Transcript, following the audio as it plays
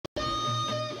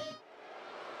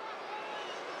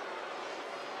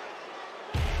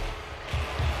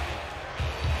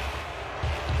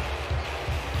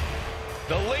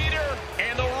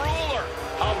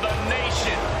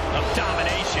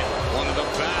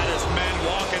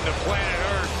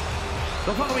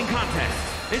The following contest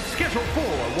is scheduled for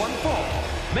one fall.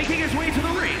 Making his way to the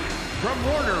ring from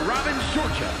Warner Robins,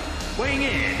 Georgia, weighing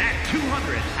in at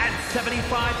 275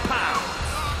 pounds,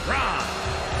 Ron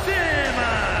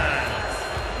Simmons.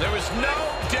 There was no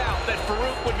doubt that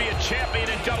Faarooq would be a champion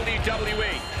in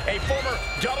WWE. A former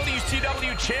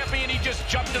WCW champion, he just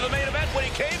jumped to the main event when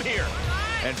he came here.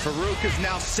 And Faarooq is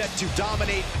now set to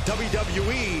dominate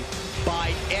WWE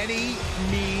by any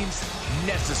means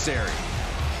necessary.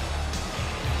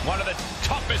 One of the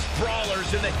toughest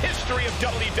brawlers in the history of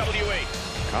WWE.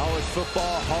 College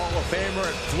football Hall of Famer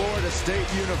at Florida State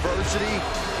University.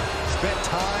 Spent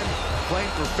time playing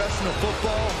professional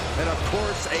football and, of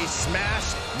course, a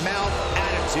smash mouth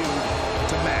attitude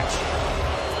to match.